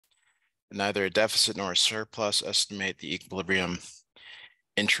neither a deficit nor a surplus. Estimate the equilibrium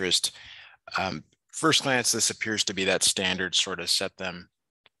interest. First glance, this appears to be that standard sort of set them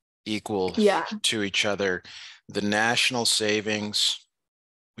equal to each other. The national savings,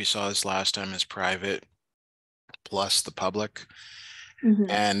 we saw this last time, is private plus the public.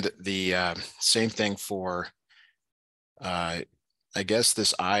 And the same thing for, I guess,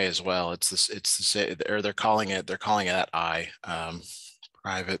 this I as well. It's the or they're calling it that I,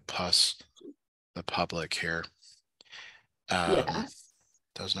 private plus the public here.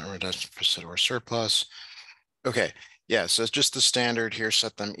 Does not deficit or surplus. Okay, yeah, so it's just the standard here,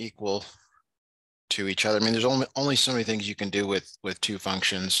 set them equal to each other. I mean, there's only so many things you can do with two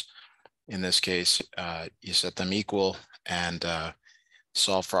functions. In this case, you set them equal and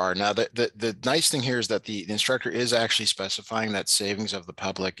solve for R. Now, the nice thing here is that the instructor is actually specifying that savings of the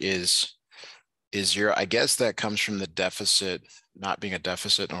public is 0. I guess that comes from the deficit not being a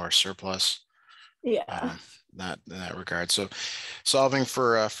deficit nor a surplus. Not in that regard. So solving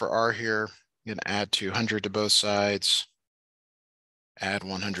for R here, I'm going to add 200 to both sides, add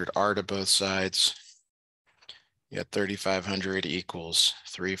 100R to both sides. You got 3,500 equals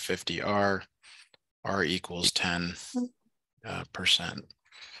 350R. R equals 10%. All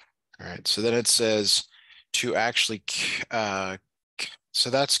right, so then it says to actually, so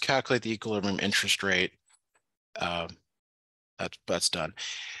that's calculate the equilibrium interest rate. That's done.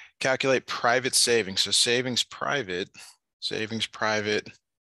 Calculate private savings. So savings private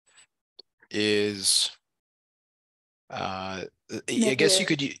is, I guess you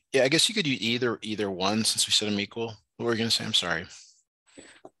could use either one, since we set them equal. What were you gonna say? I'm sorry.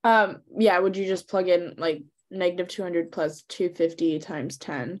 Yeah, would you just plug in like negative 200 plus 250 times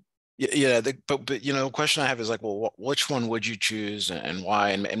 10? Yeah, but the question I have is like, well, which one would you choose and why?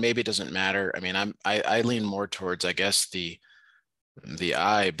 And maybe it doesn't matter. I mean, I lean more towards, I guess, the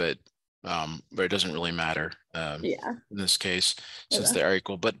I, but it doesn't really matter in this case, since they are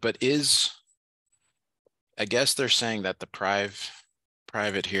equal. But I guess they're saying that the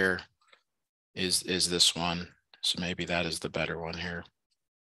private here is this one, so maybe that is the better one here.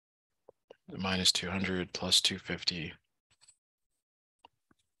 Minus 200 plus 250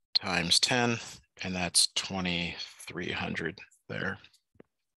 times 10, and that's 2,300 there.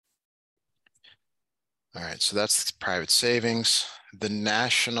 All right, so that's private savings. The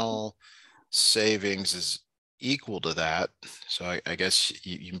national savings is equal to that, so I guess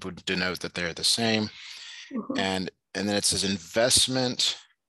you would denote that they're the same. And then it says investment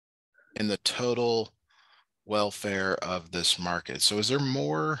in the total welfare of this market. So is there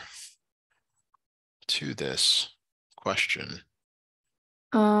more to this question?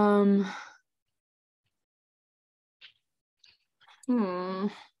 Let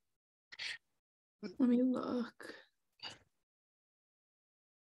me look.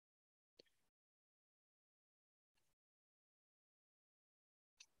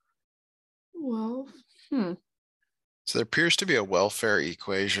 Well, So there appears to be a welfare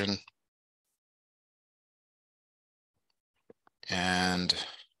equation. And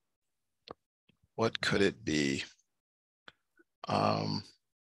what could it be?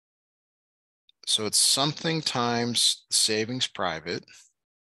 So it's something times savings private.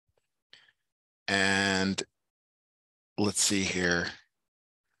 And let's see here.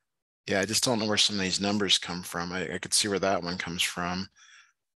 Yeah, I just don't know where some of these numbers come from. I could see where that one comes from.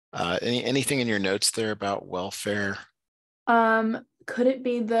 Anything in your notes there about welfare? Could it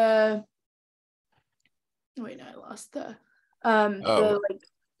be the, wait, no, I lost the like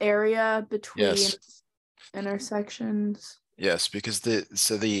area between intersections? Yes, because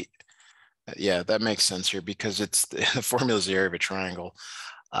yeah, that makes sense here, because it's the formula is the area of a triangle.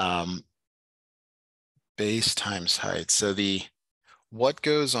 Base times height. So what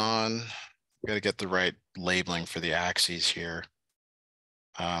goes on, got to get the right labeling for the axes here.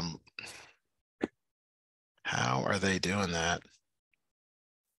 How are they doing that?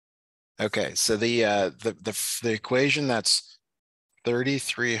 Okay, so the equation, that's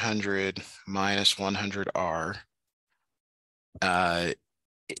 3,300 minus 100R.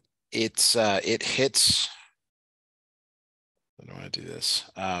 It hits. I don't want to do this.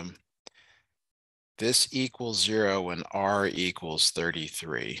 This equals 0 when R equals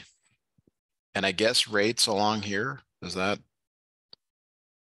 33. And I guess rates along here, does that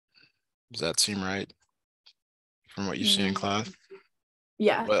seem right from what you see in class?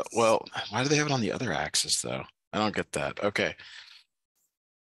 Yeah. Well, why do they have it on the other axis though? I don't get that. Okay.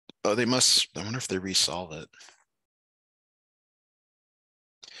 Oh, they must. I wonder if they resolve it.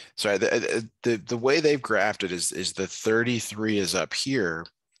 Sorry, the way they've graphed it is the 33 is up here,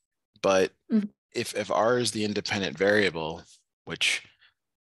 but if R is the independent variable, which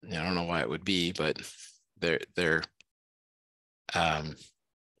I don't know why it would be, but they're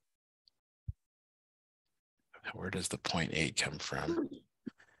where does the 0.8 come from?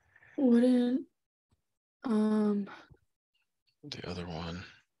 Wouldn't The other one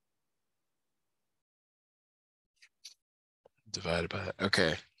divided by that.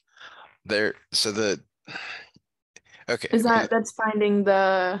 Okay. There, so okay. is that's finding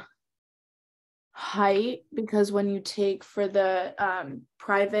the height, because when you take for the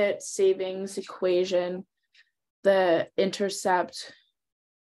private savings equation, the intercept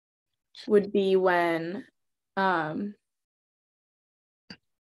would be when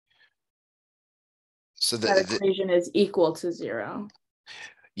So that equation is equal to 0.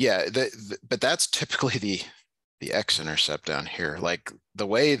 Yeah, but that's typically the x-intercept down here. Like the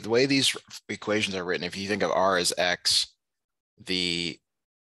way these equations are written, if you think of r as x, the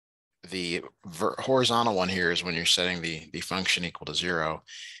horizontal one here is when you're setting the function equal to 0.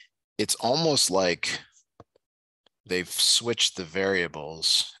 It's almost like they've switched the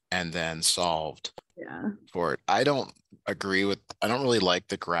variables and then solved for it. I don't really like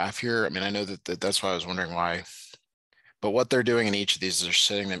the graph here. I mean, I know that's why I was wondering why. But what they're doing in each of these is they're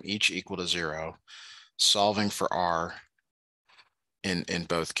setting them each equal to 0, solving for r in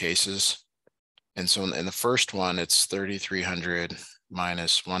both cases. And so in the first one, it's 3,300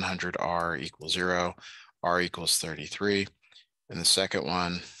 minus 100r equals 0, r equals 33. In the second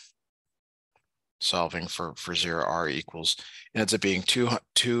one, solving for 0, r equals, it ends up being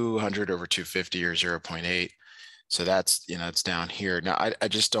 200 over 250 or 0.8. So that's, it's down here. Now I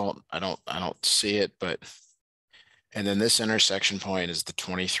just don't see it, but, and then this intersection point is the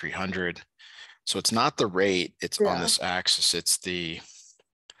 2,300. So it's not the rate, it's on this axis. It's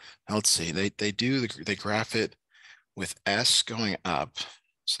let's see, they graph it with S going up.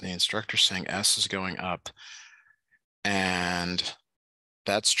 So the instructor's saying S is going up, and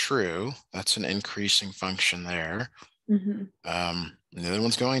that's true. That's an increasing function there. Mm-hmm. The other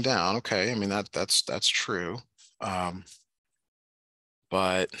one's going down. Okay, I mean that's true. But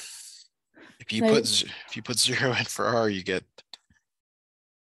if you put 0 in for R, you get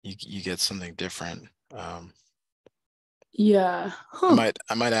something different. Yeah. Huh.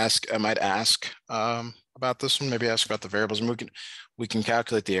 I might ask about this one. Maybe ask about the variables, and we can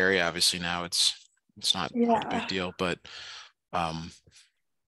calculate the area. Obviously now it's not a big deal, but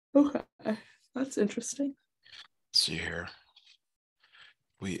okay, that's interesting. Let's see here.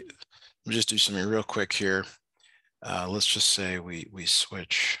 Let me just do something real quick here. Let's just say we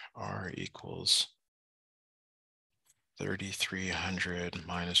switch R equals 3,300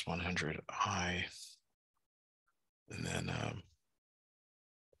 minus 100i, and then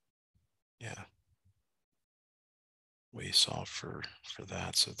yeah, we solve for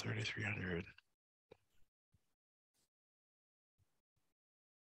that. So 3,300.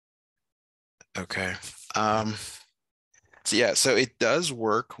 Okay. So yeah, so it does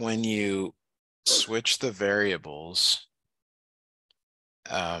work when you switch the variables.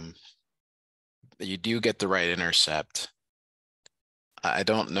 You do get the right intercept. I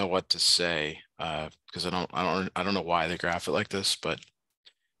don't know what to say because I don't know why they graph it like this, but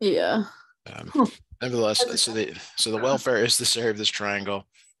yeah. Nevertheless, so the welfare is this area of this triangle.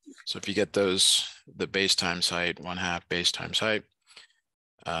 So if you get those, the base times height, 1/2 base times height,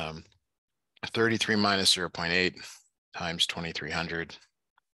 33 minus 0.8 times 2,300,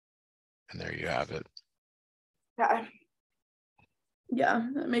 and there you have it. Yeah,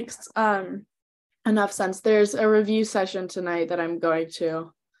 that makes enough sense. There's a review session tonight that I'm going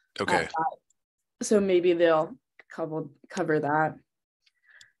to. Okay. So maybe they'll cover that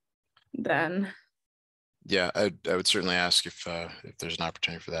then. Yeah, I would certainly ask if there's an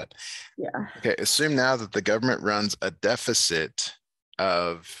opportunity for that. Yeah. Okay, assume now that the government runs a deficit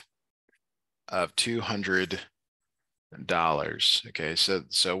of $200. Okay,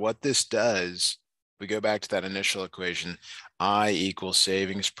 so what this does, we go back to that initial equation, I equals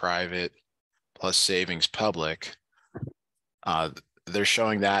savings private plus savings public. They're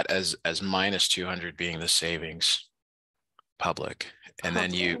showing that as minus 200 being the savings public, and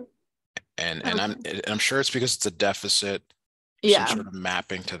then I'm sure it's because it's a deficit, some sort of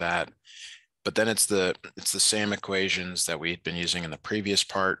mapping to that. But then it's the same equations that we'd been using in the previous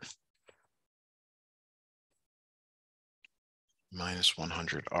part. Minus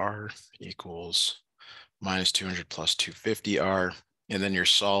 100r equals minus 200 plus 250r, and then you're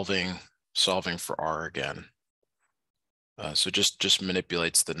solving for r again. So just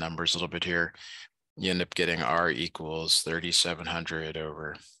manipulates the numbers a little bit here. You end up getting r equals 3,700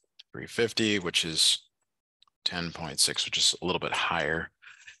 over 350, which is 10.6, which is a little bit higher.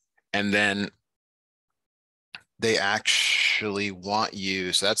 And then they actually want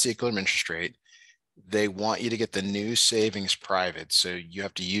you, so that's the equilibrium interest rate. They want you to get the new savings private. So you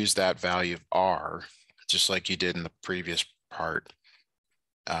have to use that value of R, just like you did in the previous part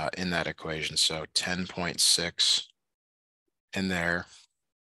in that equation. So 10.6 in there.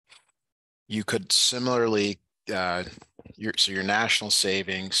 You could similarly, your national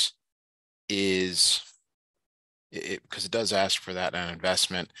savings is, because it does ask for that on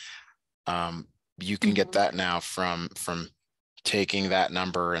investment. You can get that now from taking that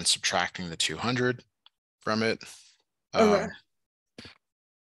number and subtracting the 200 from it. Okay.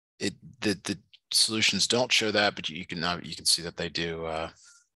 The solutions don't show that, but you can see that they do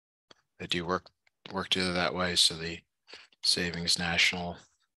work together that way. So the savings national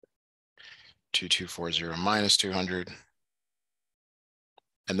 2240 minus 200,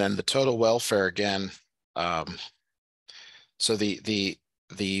 and then the total welfare again. So the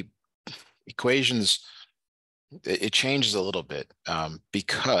equations, it changes a little bit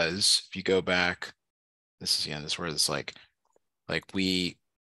because if you go back, this is where it's like we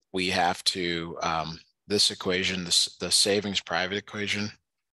have to this equation, the savings private equation,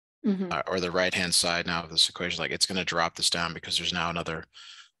 or the right hand side now of this equation, like it's going to drop this down because there's now another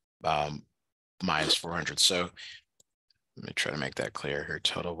minus 400. So let me try to make that clear here.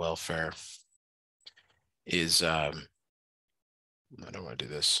 Total welfare is I don't want to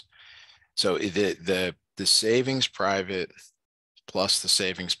do this. So the savings private plus the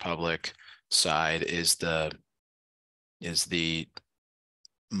savings public side is the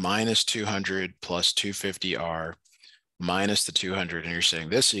minus 200 plus 250R minus the 200, and you're saying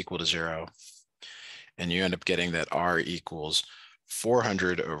this equal to 0, and you end up getting that R equals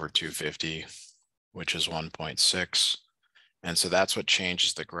 400 over 250, which is 1.6. And so that's what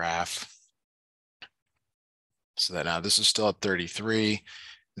changes the graph. So that now this is still at 33.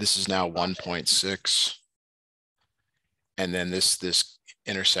 This is now 1.6. And then this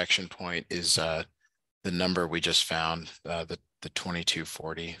intersection point is the number we just found, the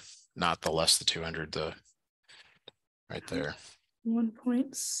 2240, not the less the 200, the right there.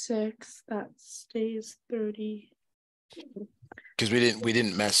 1.6, that stays 30. Because we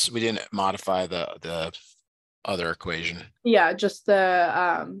didn't modify the other equation. Yeah, just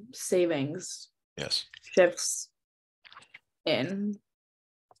the savings. Yes. Shifts in.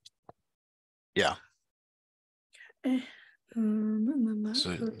 Yeah. Okay.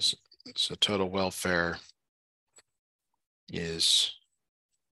 So total welfare is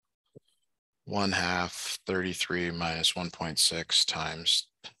 1/2 33 minus 1.6 times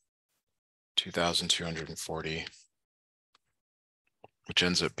 2,240, which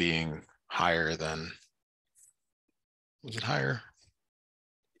ends up being higher than, was it higher?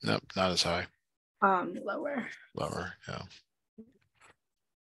 Nope, not as high. Lower. Lower, yeah.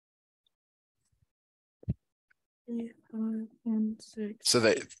 So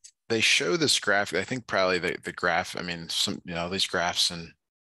they show this graphic. I think probably the graph, I mean, these graphs in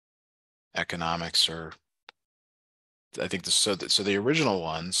economics are, I think so the original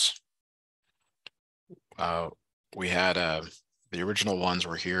ones, we had the original ones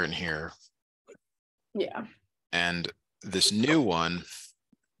were here and here. Yeah. And this new one,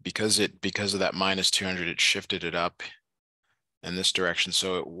 because of that minus 200, it shifted it up in this direction.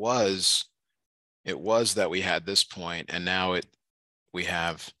 So it was that we had this point, and now we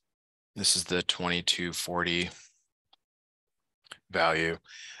have, this is the 2240 value,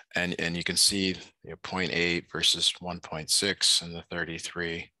 and you can see 0.8 versus 1.6 and the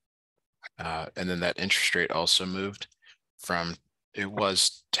 33, and then that interest rate also moved from, it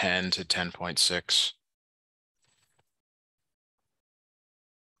was 10 to 10.6.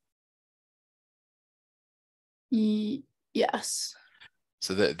 Yes.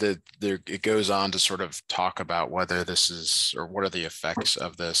 So it goes on to sort of talk about whether this is, or what are the effects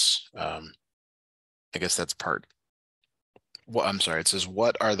of this. I guess that's part. Well, I'm sorry. It says,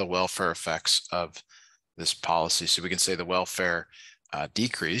 what are the welfare effects of this policy? So we can say the welfare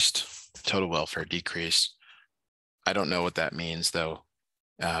decreased, total welfare decreased. I don't know what that means though,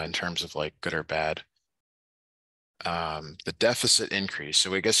 in terms of like good or bad. The deficit increase.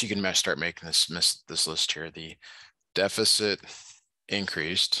 So I guess you can start making this list here. The deficit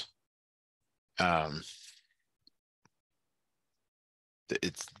increased.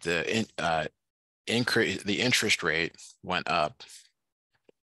 Increase, the interest rate went up.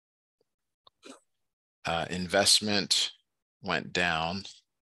 Investment went down.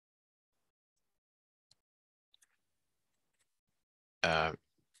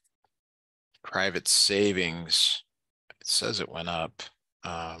 Private savings, it says it went up.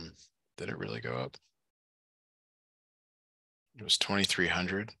 Did it really go up? It was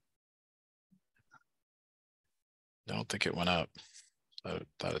 2,300. I don't think it went up. I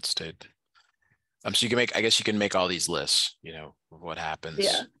thought it stayed. So you can make, I guess you can make all these lists, of what happens.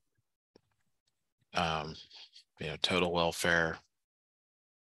 Yeah. Total welfare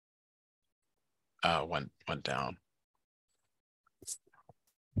went down.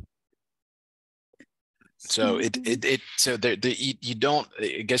 So you don't,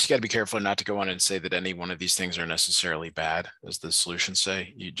 I guess you got to be careful not to go on and say that any one of these things are necessarily bad, as the solutions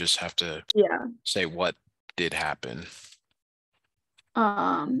say. You just have to say what did happen.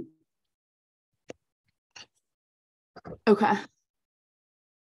 Okay. All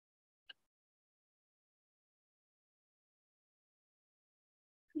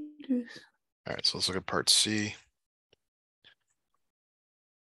right, so let's look at part C.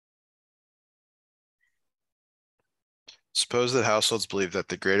 Suppose that households believe that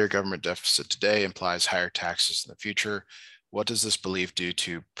the greater government deficit today implies higher taxes in the future. What does this belief do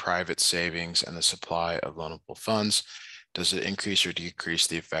to private savings and the supply of loanable funds? Does it increase or decrease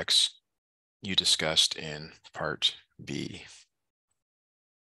the effects you discussed in part B?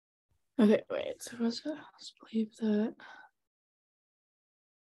 Okay, wait. Suppose that households believe that.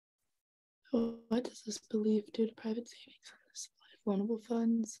 What does this belief do to private savings and the supply of loanable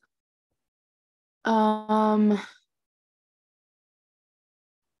funds?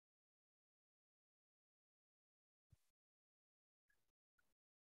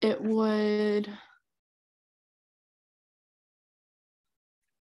 It would,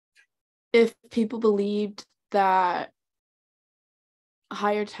 if people believed that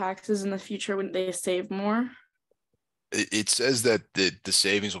higher taxes in the future, wouldn't they save more? It says that the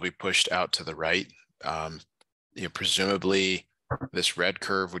savings will be pushed out to the right. Presumably this red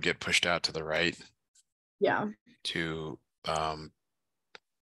curve would get pushed out to the right. Yeah. To kind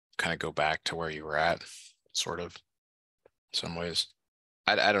of go back to where you were at, sort of, in some ways.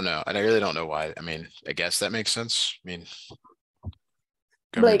 I don't know. And I really don't know why. I mean, I guess that makes sense. I mean,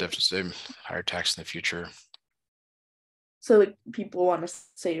 government deficit, higher tax in the future. So like people want to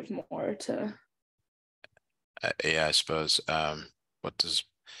save more to. Yeah, I suppose.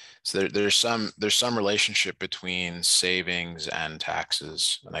 So there's some relationship between savings and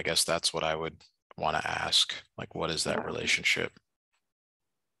taxes, and I guess that's what I would want to ask. Like, what is that relationship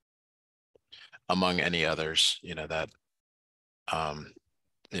among any others? That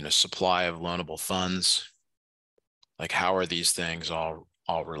supply of loanable funds. Like, how are these things all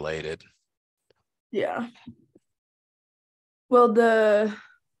related? Yeah. Well, this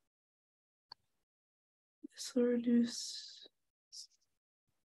will reduce.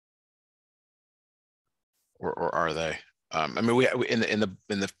 Or are they? I mean, we in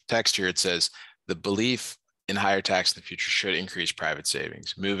the text here it says the belief in higher tax in the future should increase private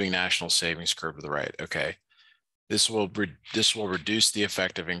savings, moving national savings curve to the right. Okay, this will reduce the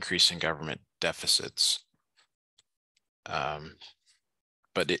effect of increasing government deficits.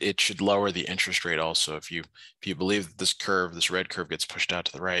 But it should lower the interest rate also. If you believe that this red curve gets pushed out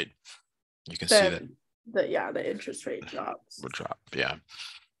to the right, you can see that the interest rate drops. Will drop, yeah.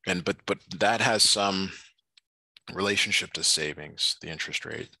 And but that has some relationship to savings, the interest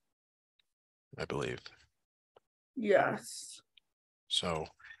rate, I believe. Yes. So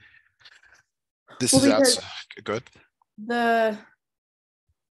this is outside. Good.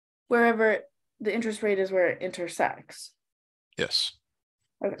 Wherever the interest rate is where it intersects. Yes.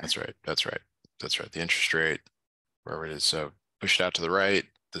 Okay. That's right. The interest rate, wherever it is. So push it out to the right.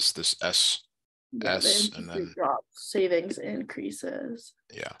 This S, and then drops, savings increases.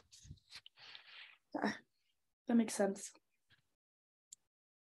 Yeah. That makes sense.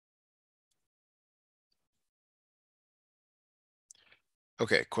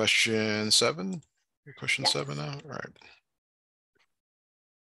 Okay, question 7. Question 7 now. All right.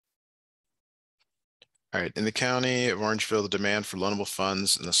 All right. In the county of Orangeville, the demand for loanable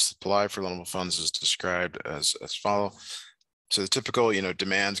funds and the supply for loanable funds is described as follow. So the typical,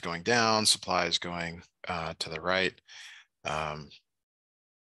 demand's going down, supply is going to the right.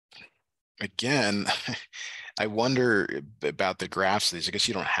 Again, I wonder about the graphs of these. I guess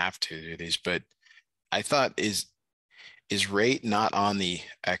you don't have to do these, but I thought is rate not on the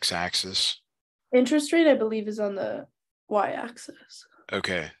x-axis? Interest rate, I believe, is on the y-axis.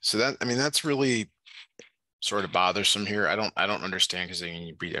 Okay, so that's really sort of bothersome here. I don't understand, because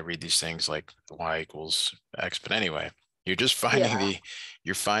I read these things like y equals x, but anyway, you're just finding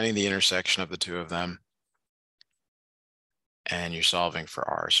you're finding the intersection of the two of them, and you're solving for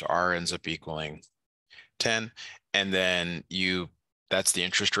r. So r ends up equaling 10, and then that's the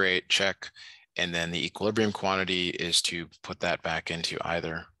interest rate, check, and then the equilibrium quantity is to put that back into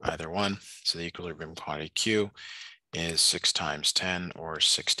either one. So the equilibrium quantity Q is 6 times 10, or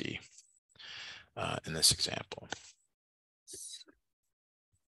 60 in this example.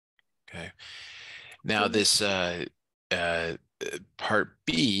 Okay. Now this part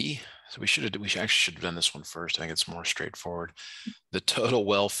B, so we actually should have done this one first. I think it's more straightforward. The total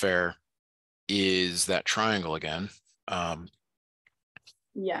welfare is that triangle again.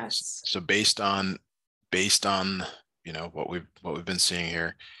 Yes. So based on what we've been seeing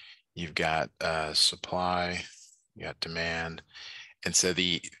here, you've got supply, you got demand, and so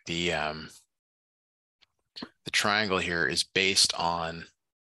the triangle here is based on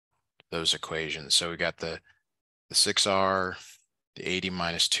those equations. So we got the 6R, the 80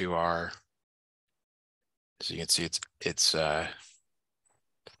 minus 2R. So you can see so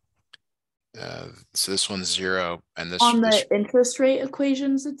this one's 0, and this On the interest rate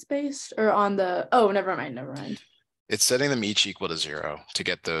equations it's based, or on the, oh, never mind. it's setting them each equal to 0 to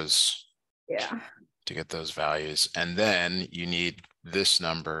get those Yeah. values. And then you need this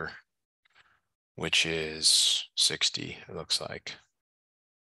number, which is 60, it looks like.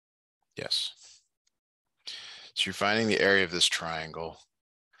 Yes. So you're finding the area of this triangle.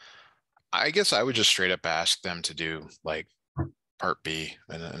 I guess I would just straight up ask them to do like part B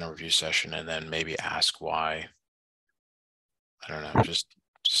in a review session, and then maybe ask why. I don't know, just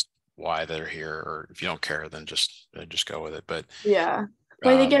why they're here, or if you don't care, then just go with it. But yeah,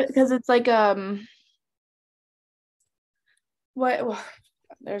 but I think it, because it's like what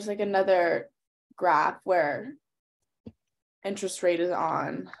there's like another graph where interest rate is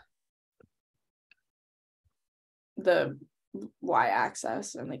on the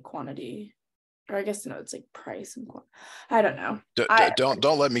y-axis and like quantity, or I guess no, it's like price and I don't know.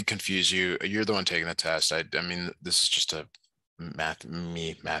 Don't let me confuse you. You're the one taking the test. I mean, this is just a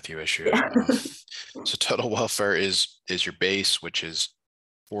Matthew issue. Yeah. So total welfare is your base, which is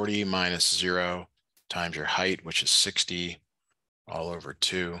 40 minus 0 times your height, which is 60, all over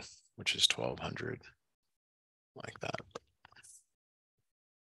 2, which is 1200, like that.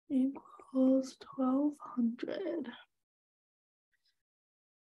 Equals 1200.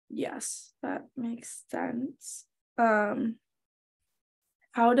 Yes, that makes sense. How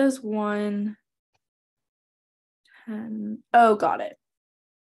does 110? Oh, got it.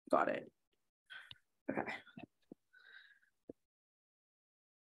 Okay.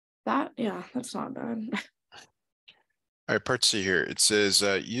 That's not bad. All right, part C here. It says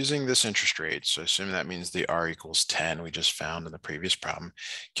using this interest rate, so assuming that means the R equals 10, we just found in the previous problem,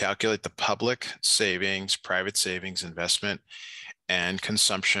 calculate the public savings, private savings, investment, and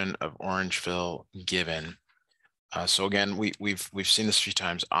consumption of Orangeville given. So again, we've seen this a few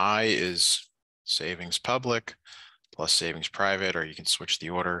times. I is savings public plus savings private, or you can switch the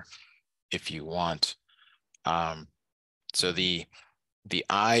order if you want. So the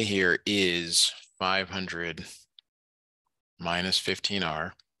I here is 500 minus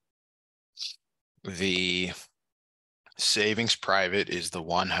 15R. The savings private is the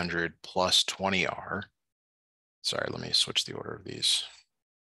 100 plus 20R. Sorry, let me switch the order of these.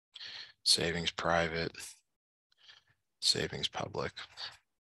 Savings private, savings public.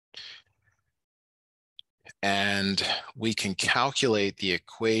 And we can calculate the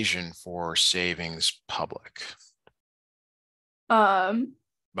equation for savings public. Or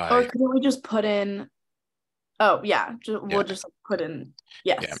could we just put in, oh yeah, we'll just put in,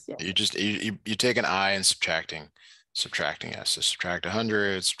 yes. Yeah. You take an I and subtracting S. So subtract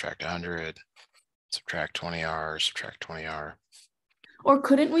 100, subtract 100, subtract 20R, subtract 20R. Or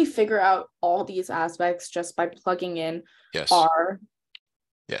couldn't we figure out all these aspects just by plugging in Yes. R?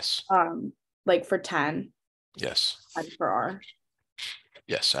 Yes. Like for 10. Yes. And for R.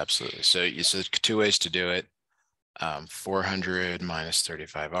 Yes, absolutely. So there's 2 ways to do it. 400 minus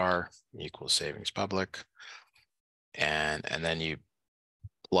 35R equals savings public. And then you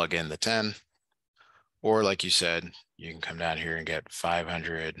plug in the 10. Or like you said, you can come down here and get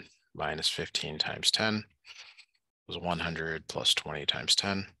 500 minus 15 times 10 was 100 plus 20 times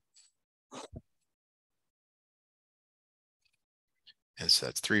 10. And so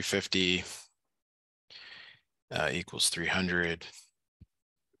that's 350 equals 300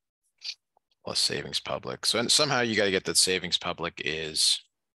 plus savings public. So somehow you got to get that savings public is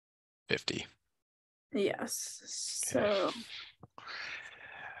 50. Yes. So.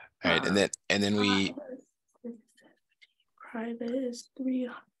 All right, and then we. Private is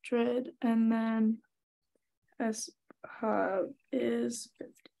 300, and then S hub is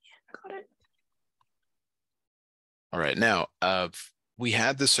 50. Got it. All right, now we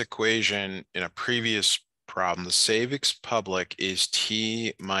had this equation in a previous problem. The savings public is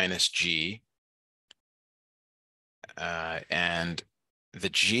T minus G. And the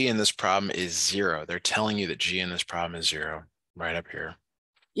G in this problem is 0. They're telling you that G in this problem is 0 right up here.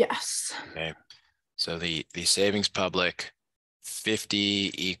 Yes. Okay. So the savings public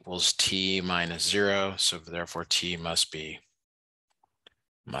 50 equals t minus 0. So therefore t must be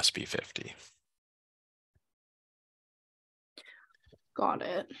 50. Got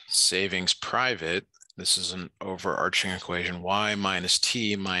it. Savings private. This is an overarching equation. Y minus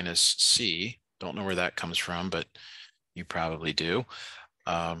t minus c. Don't know where that comes from, but you probably do.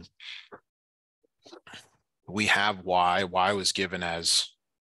 We have y. Y was given as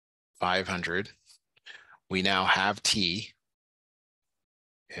 500. We now have t.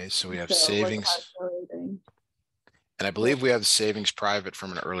 Okay, so we have So we're savings. calculating. And I believe we have the savings private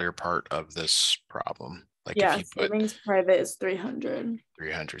from an earlier part of this problem. Like Yeah, if you put savings private is 300.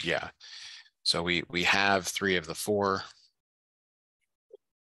 300, yeah. So we have 3 of the 4.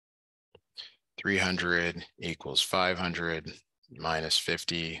 300 equals 500 minus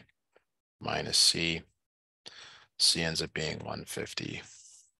 50 minus c. C ends up being 150.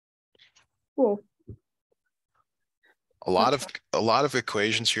 Cool. A lot of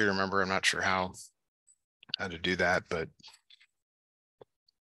equations here to remember. I'm not sure how to do that, but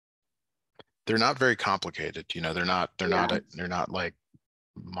they're not very complicated. You know, they're not like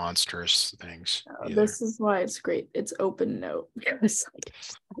monstrous things either. This is why it's great. It's open note because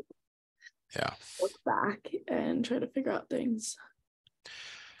Yeah. look back and try to figure out things.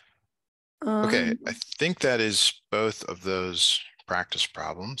 Okay, I think that is both of those practice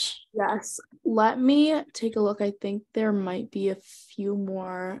problems. Yes. Let me take a look. I think there might be a few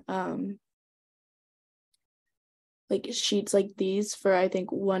more like sheets like these for I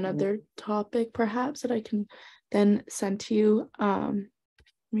think one other topic perhaps that I can then send to you. Let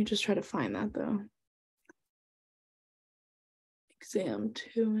me just try to find that though. Exam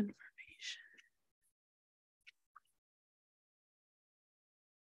 2 information.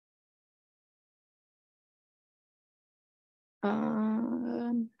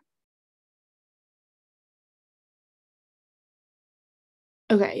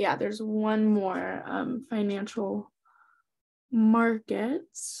 Okay, yeah, there's one more financial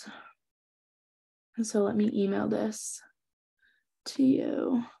markets. So let me email this to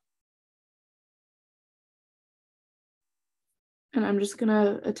you. And I'm just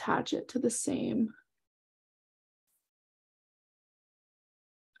gonna attach it to the same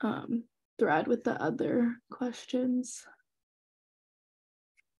thread with the other questions.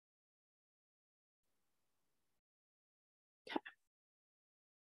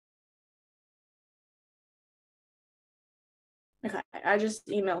 Okay, I just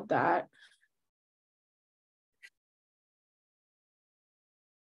emailed that.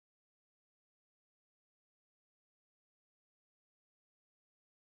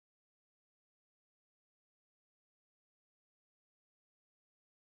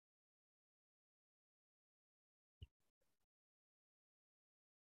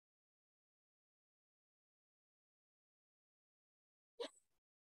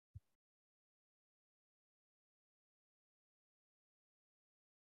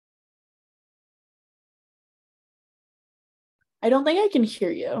 I don't think I can hear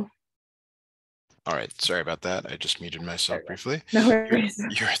you. All right, sorry about that. I just muted myself briefly. No worries.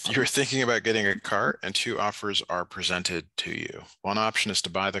 You're thinking about getting a car, and 2 offers are presented to you. One option is to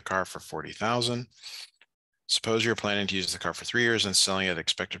buy the car for 40,000. Suppose you're planning to use the car for 3 years and selling it at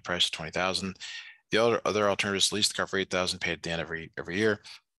expected price of 20,000. The other alternative is to lease the car for 8,000, paid at the end every year.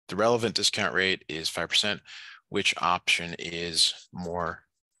 The relevant discount rate is 5%. Which option is more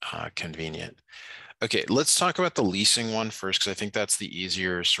convenient? Okay, let's talk about the leasing one first, because I think that's the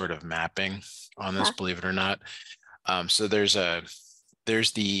easier sort of mapping on this, believe it or not. So there's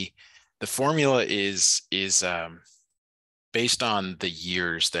the formula is based on the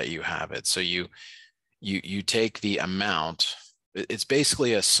years that you have it. So you take the amount. It's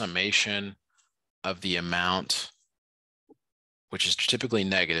basically a summation of the amount, which is typically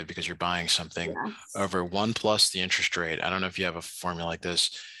negative because you're buying something, over 1 plus the interest rate. I don't know if you have a formula like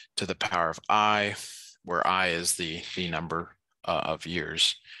this, to the power of I, where I is the number of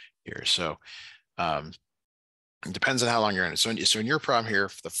years here. So it depends on how long you're in it. So in your problem here,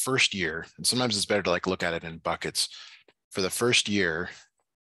 for the first year, and sometimes it's better to like look at it in buckets. For the first year,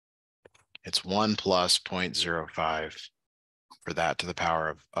 it's 1 plus 0.05 for that to the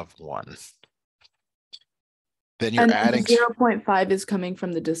power of 1. Then you're adding 0.5 is coming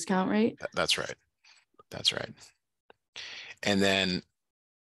from the discount rate. That's right. That's right. And then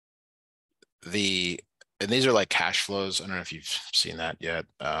and these are like cash flows. I don't know if you've seen that yet.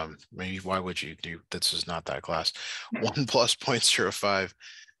 Maybe why would you do? This is not that class. 1 plus 0.05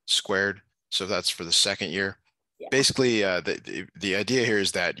 squared. So that's for the second year. Yeah. Basically, the idea here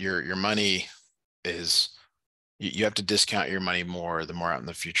is that your money is, you have to discount your money more the more out in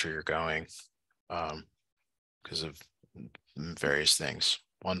the future you're going, because of various things.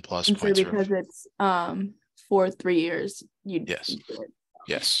 1 plus And so 0.0. because it's for 3 years, you Yes. do it.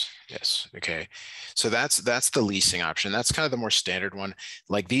 Yes. Yes. Okay. So that's the leasing option. That's kind of the more standard one.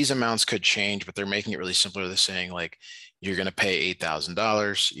 Like these amounts could change, but they're making it really simpler. They're saying like you're going to pay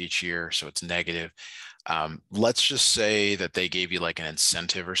 $8,000 each year, so it's negative. Let's just say that they gave you like an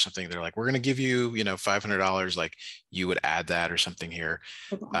incentive or something. They're like, we're going to give you, $500. Like you would add that or something here.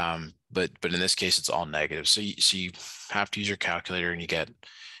 Okay. But in this case, it's all negative. So you have to use your calculator, and you get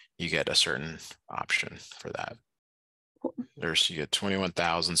a certain option for that. You get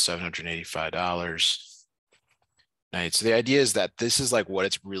 $21,785. Right. So the idea is that this is like what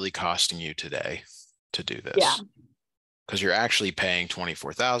it's really costing you today to do Yeah. this, because you're actually paying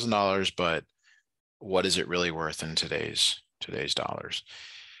 $24,000, but what is it really worth in today's dollars?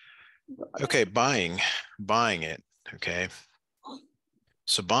 Okay, buying it. Okay.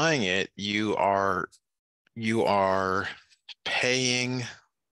 So buying it, you are paying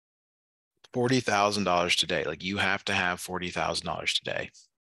 $40,000 today. Like you have to have $40,000 today.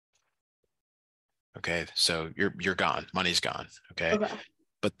 Okay, so you're gone. Money's gone. Okay, Okay.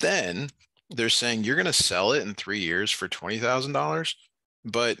 but then they're saying you're going to sell it in 3 years for $20,000,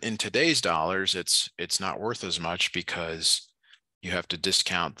 but in today's dollars, it's not worth as much because you have to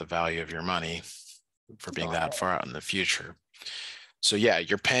discount the value of your money for being Got that it. far out in the future. So yeah,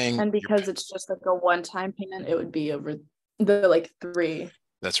 you're paying. And because it's just like a one-time payment, it would be over the like three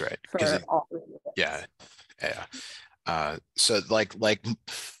That's right. for all 3 Yeah, years. yeah. So like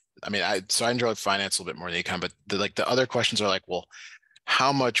I mean, I enjoy finance a little bit more than econ, but the other questions are like, well,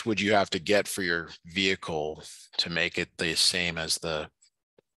 how much would you have to get for your vehicle to make it the same as the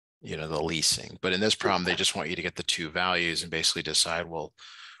leasing? But in this problem, they just want you to get the two values and basically decide, well,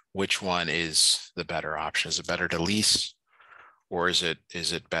 which one is the better option? Is it better to lease, or is it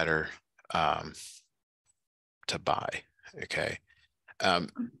better to buy? Okay.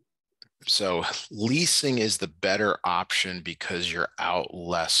 So leasing is the better option because you're out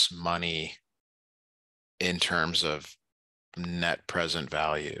less money in terms of net present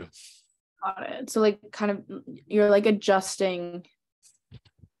value. Got it. So like kind of you're like adjusting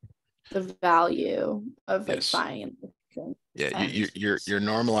the value of like Yes. buying and leasing. Yeah, And you're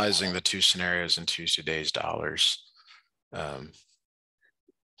normalizing the two scenarios into today's dollars.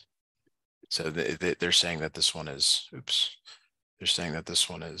 So they're saying that this one is, they're saying that this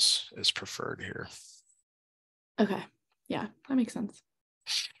one is preferred here. okay. Yeah, that makes sense.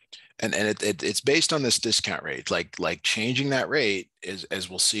 And it's based on this discount rate. Like changing that rate is, as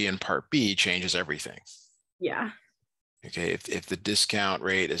we'll see in part B, changes everything. Yeah. Okay, if the discount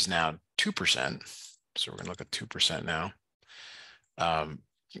rate is now 2%, so we're gonna look at 2% now.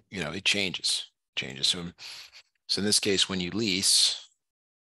 It changes. So in this case, when you lease,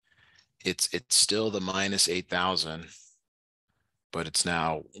 it's still the minus 8,000, but it's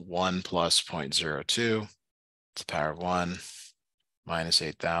now 1 plus 0.02 to the power of 1 minus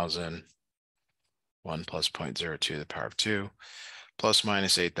 8,000, 1 plus 0.02 to the power of 2, plus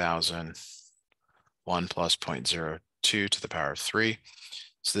minus 8,000, 1 plus 0.02 to the power of 3.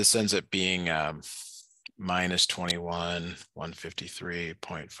 So this ends up being minus 21,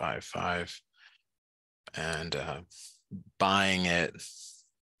 153.55. And buying it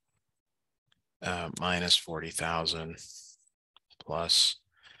minus 40,000 plus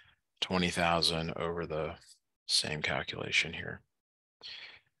 20,000 over the same calculation here.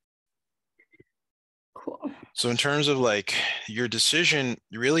 Cool. So in terms of like your decision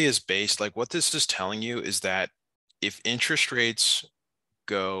really is based, like what this is telling you is that if interest rates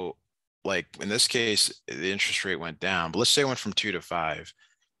go, like in this case, the interest rate went down, but let's say it went from 2 to 5,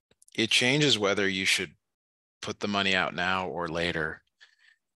 it changes whether you should put the money out now or later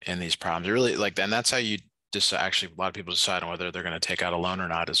in these problems. It really like, and that's how you just actually, a lot of people decide on whether they're going to take out a loan or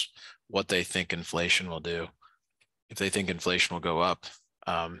not, is what they think inflation will do. If they think inflation will go up,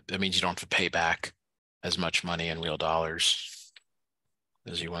 that means you don't have to pay back as much money in real dollars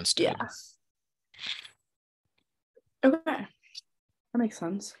as you once did. Yeah. Okay. That makes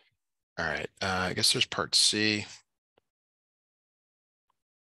sense. All right. I guess there's part C.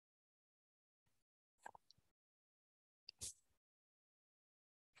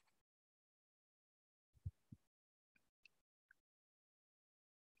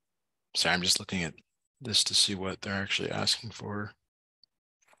 Sorry, I'm just looking at this to see what they're actually asking for.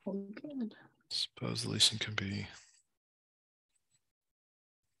 Oh, good. Suppose the leasing can be.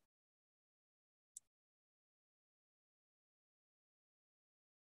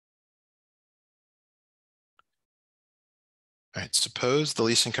 All right, suppose the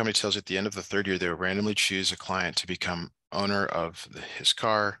leasing company tells you at the end of the third year they will randomly choose a client to become owner of his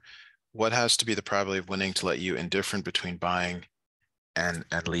car. what has to be the probability of winning to let you indifferent between buying and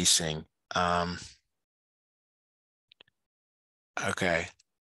leasing? Okay.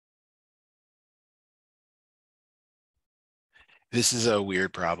 This is a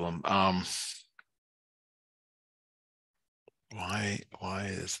weird problem. Why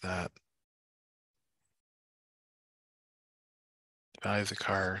is that? The value of the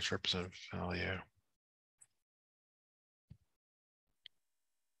car is representative value.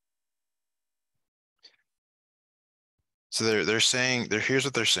 So they're saying here's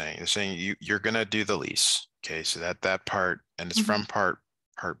what they're saying. They're saying you're gonna do the lease. Okay, so that part, and it's from part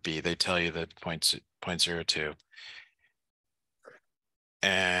B. They tell you that 0.02.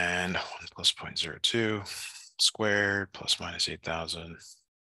 And 1 plus 0.02 squared plus minus 8,000.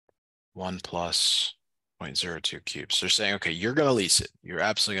 1 plus 0.02 cubes. So they're saying, okay, you're going to lease it. You're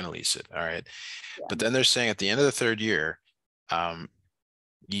absolutely going to lease it. All right. Yeah. But then they're saying at the end of the third year,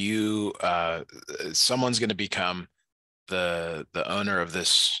 someone's going to become the owner of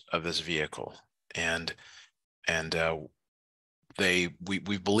this vehicle, and we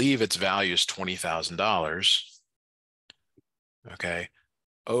believe its value is $20,000. Okay,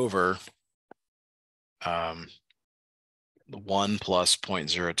 over 1 plus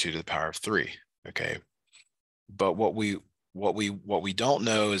 0.02 to the power of 3. Okay, but what we don't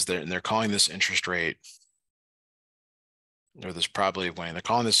know is that, and they're calling this interest rate, or this probability of winning, they're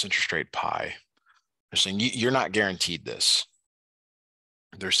calling this interest rate pi. They're saying you're not guaranteed this.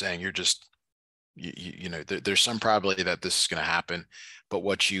 They're saying you're just there's some probability that this is going to happen, but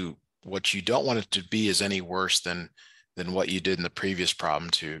what you don't want it to be is any worse than what you did in the previous problem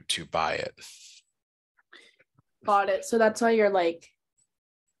to buy it. Got it. So that's why you're like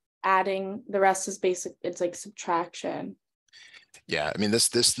adding, the rest is basic, it's like subtraction. Yeah, I mean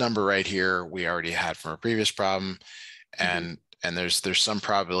this number right here we already had from a previous problem, and there's some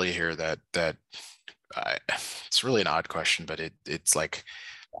probability here that it's really an odd question, but it's like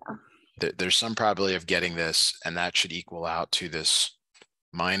there's some probability of getting this, and that should equal out to this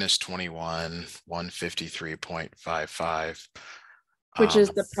minus 21 153.55, which is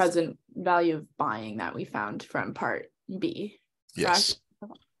the present value of buying that we found from part B. Yes.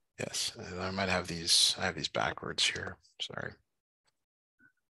 Yes, I might have these. I have these backwards here. Sorry.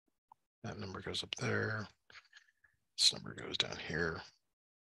 That number goes up there. This number goes down here.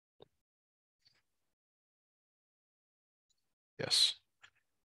 Yes.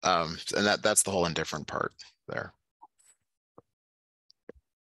 And that's the whole indifferent part there.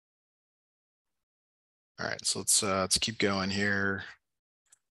 All right, so let's keep going here.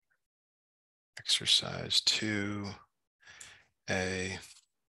 Exercise 2A.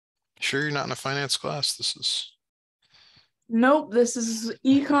 Sure you're not in a finance class? This is. Nope, this is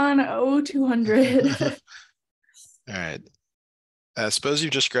Econ 0200. All right. Suppose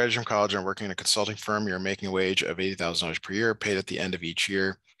you've just graduated from college and are working in a consulting firm. You're making a wage of $80,000 per year, paid at the end of each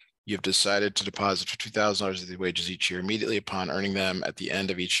year. You've decided to deposit $50,000 of the wages each year immediately upon earning them at the end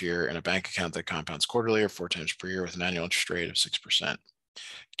of each year in a bank account that compounds quarterly or 4 times per year with an annual interest rate of 6%.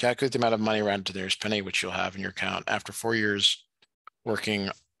 Calculate the amount of money rounded to the nearest penny, which you'll have in your account after 4 years working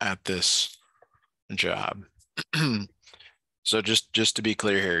at this job. So just to be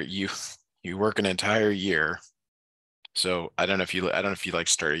clear here, you work an entire year. So I don't know if you like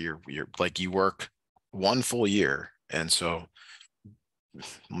start your like you work 1 full year, and so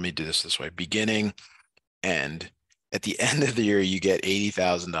let me do this way: beginning, end. At the end of the year, you get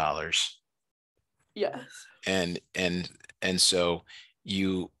 $80,000. Yes. And so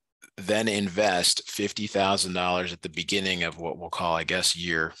you then invest $50,000 at the beginning of what we'll call, I guess,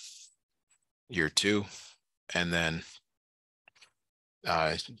 year 2, and then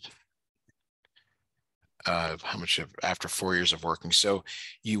how much after 4 years of working. So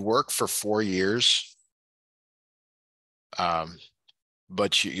you work for 4 years, but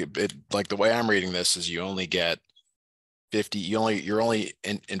like the way I'm reading this is you only get 50. You're only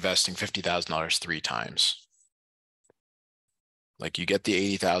investing $50,000 3 times. Like you get the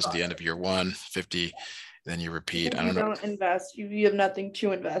 80,000 at the end of year 1, 50, then you repeat. I don't know. Don't invest. You have nothing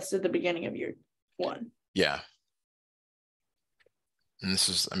to invest at the beginning of year 1. Yeah. And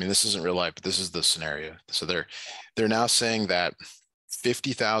this isn't real life, but this is the scenario. So they're now saying that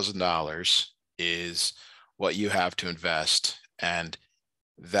 $50,000 is what you have to invest, and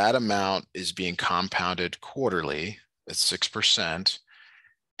that amount is being compounded quarterly at 6%,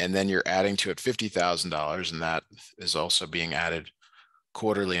 and then you're adding to it $50,000, and that is also being added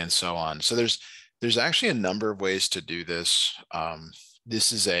quarterly, and so on. So there's actually a number of ways to do this.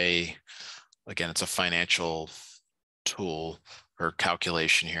 This is again, it's a financial tool or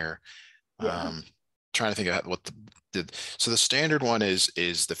calculation here. Yeah. Trying to think of So the standard one is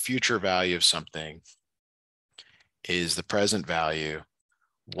the future value of something is the present value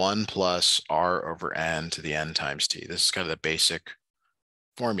 1 plus r over n to the n times t. This is kind of the basic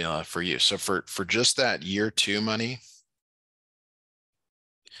formula for you. So for just that year 2 money,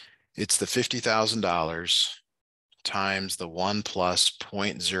 it's the $50,000 times the 1 plus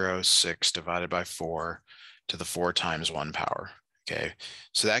 0.06 divided by 4 to the 4 times 1 power. Okay,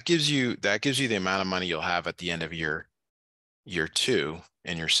 so that gives you the amount of money you'll have at the end of year 2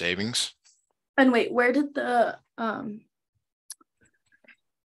 in your savings. And wait, where did the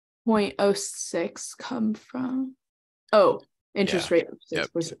 0.06 come from? Oh, interest rate of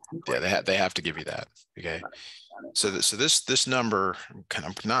 6%. Yeah, they have to give you that. Okay. So this number,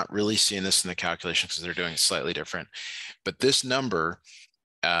 I'm not really seeing this in the calculation because they're doing it slightly different, but this number,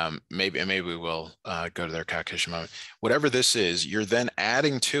 maybe we will go to their calculation moment. Whatever this is, you're then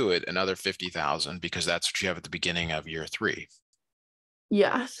adding to it another 50,000 because that's what you have at the beginning of year 3.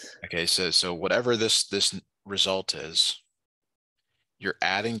 Yes. Okay, so whatever this result is, you're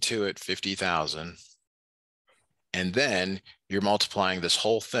adding to it 50,000, and then you're multiplying this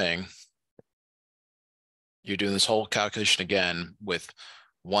whole thing. You're doing this whole calculation again with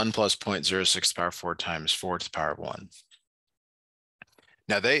 1 plus 0.06 to the power of 4 times 4 to the power of 1.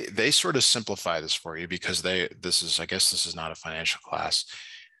 Now they sort of simplify this for you because I guess this is not a financial class.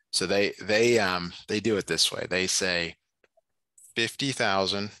 So they do it this way. They say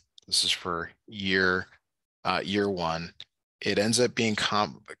 50,000. This is for year 1. It ends up being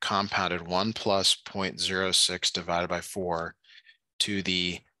compounded 1 plus 0.06 divided by 4 to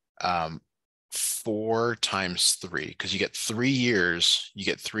the 4 times 3, because you get 3 years. You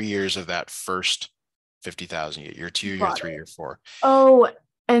get 3 years of that first 50,000. Year 2, year 3, year 4. Oh,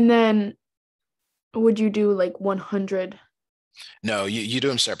 and then would you do like 100? No, you do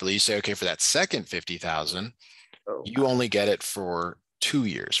them separately. You say, okay, for that second 50,000, you only get it for 2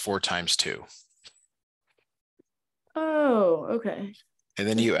 years, 4 times 2. Oh, okay. And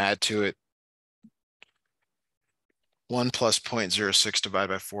then you add to it 1 plus 0.06 divided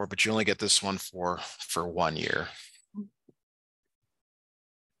by 4, but you only get this one for 1 year.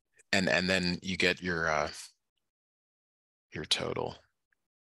 And then you get your total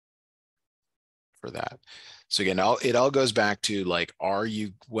for that. So again, it all goes back to like,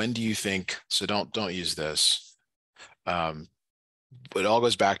 when do you think, so don't use this. But it all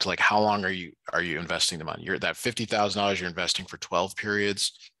goes back to like, how long are you investing the money? You're that $50,000 you're investing for 12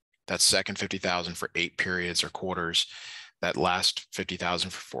 periods. That second 50,000 for 8 periods or quarters. That last 50,000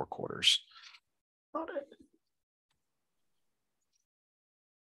 for 4 quarters. Got it.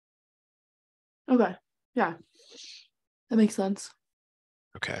 Okay. Yeah. That makes sense.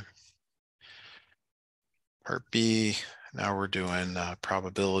 Okay. Part B, now we're doing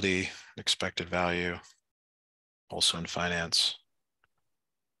probability, expected value, also in finance.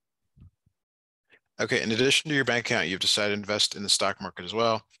 Okay, in addition to your bank account, you've decided to invest in the stock market as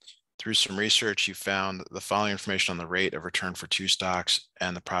well. Through some research, you found the following information on the rate of return for 2 stocks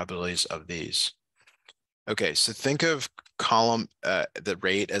and the probabilities of these. Okay, so think of column, the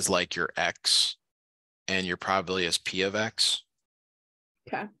rate as like your X and your probability as P of X.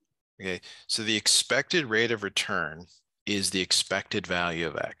 Okay. Okay, so the expected rate of return is the expected value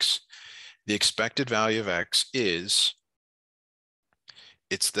of X. The expected value of X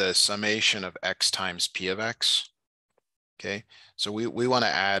it's the summation of X times P of X. Okay, so we want to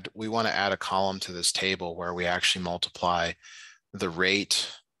add a column to this table where we actually multiply the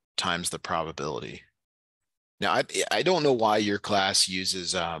rate times the probability. Now, I don't know why your class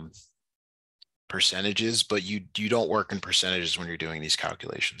uses percentages, but you don't work in percentages when you're doing these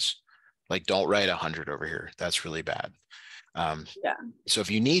calculations. Like, don't write 100 over here. That's really bad. Yeah. So if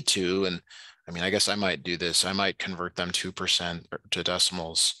you need to, and I mean, I guess I might do this. I might convert them 2% to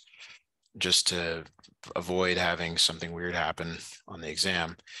decimals just to avoid having something weird happen on the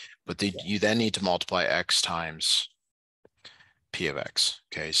exam. But you then need to multiply X times P of X.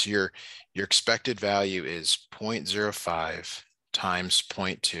 Okay, so your expected value is 0.05 times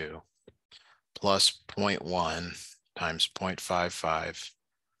 0.2 plus 0.1 times 0.55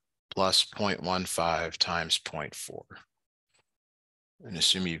 plus 0.15 times 0.4. And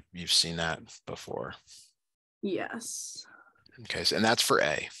assume you've seen that before. Yes. Okay, so, and that's for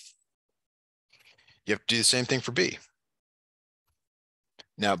A. You have to do the same thing for B.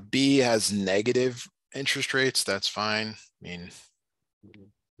 Now, B has negative interest rates. That's fine. I mean,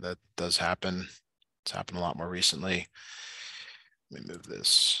 that does happen. It's happened a lot more recently. Let me move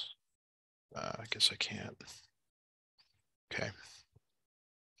this. I guess I can't. Okay.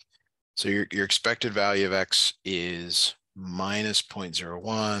 So your expected value of X is minus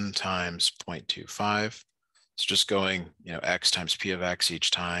 0.01 times 0.25. It's just going, x times p of x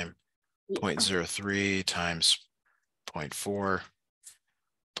each time, Yeah. 0.03 times 0.4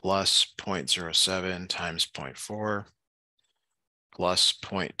 plus 0.07 times 0.4 plus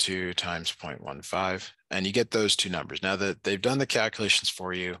 0.2 times 0.15. And you get those two numbers. Now that they've done the calculations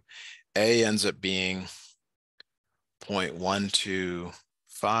for you, A ends up being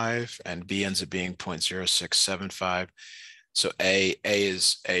 0.125 and B ends up being 0.0675. So A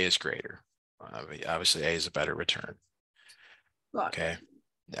is greater. Obviously, A is a better return. Okay.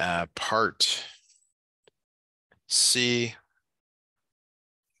 Part C,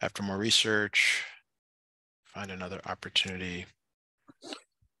 after more research, find another opportunity.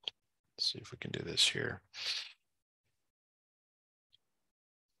 Let's see if we can do this here.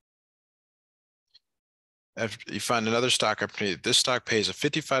 After you find another stock opportunity, this stock pays a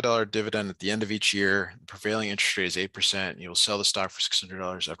 $55 dividend at the end of each year. The prevailing interest rate is 8%. You will sell the stock for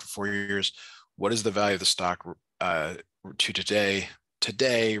 $600 after 4 years. What is the value of the stock to today?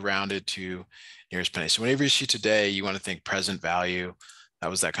 Today rounded to nearest penny. So whenever you see today, you want to think present value. That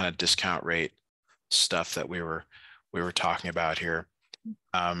was that kind of discount rate stuff that we were talking about here.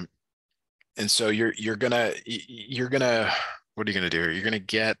 And so you're gonna what are you gonna do? You're gonna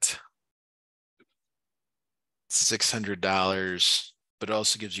get $600, but it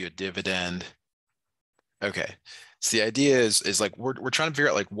also gives you a dividend. Okay, so the idea is like we're trying to figure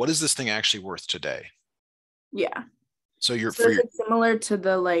out like what is this thing actually worth today? Yeah. So you're so is it similar to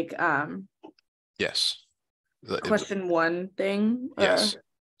the like yes. question one thing? Yes.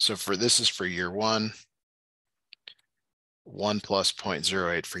 So for this is for year 1 plus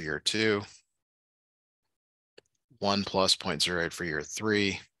 0.08 for year 2, 1 plus 0.08 for year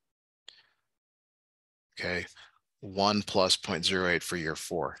 3. Okay. 1 plus 0.08 for year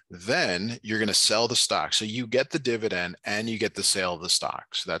 4. Then you're going to sell the stock. So you get the dividend and you get the sale of the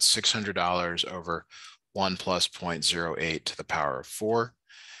stock. So that's $600 over 1 plus 0.08 to the power of 4.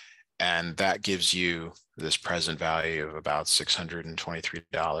 And that gives you this present value of about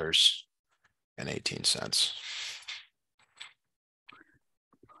 $623.18.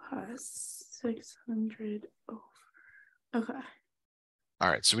 Plus 600 over. Okay. All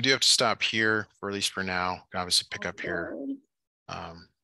right, so we do have to stop here, for at least for now. We can obviously pick up here